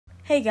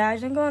Hey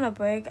guys, I'm going on a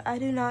break. I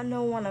do not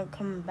know when I'll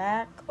come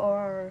back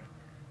or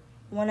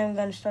when I'm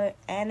going to start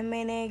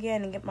animating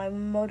again and get my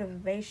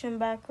motivation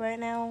back right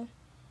now.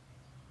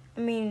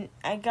 I mean,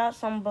 I got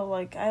some, but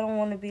I don't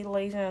want to be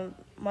lazy on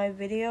my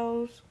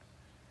videos.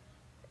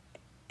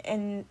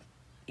 And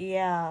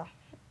yeah,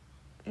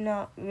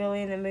 not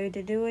really in the mood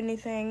to do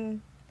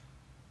anything.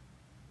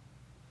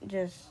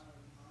 Just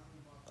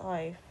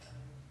life.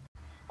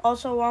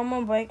 Also, while I'm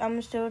on break,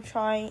 I'm still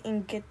trying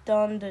and get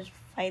done this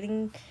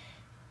fighting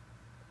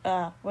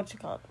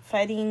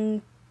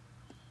fighting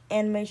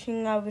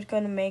animation I was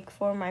going to make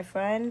for my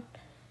friend.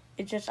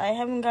 It's just I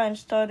haven't gotten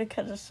started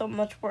because so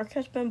much work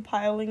has been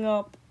piling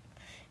up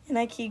and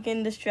I keep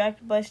getting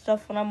distracted by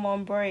stuff when I'm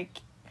on break.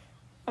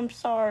 I'm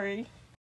sorry.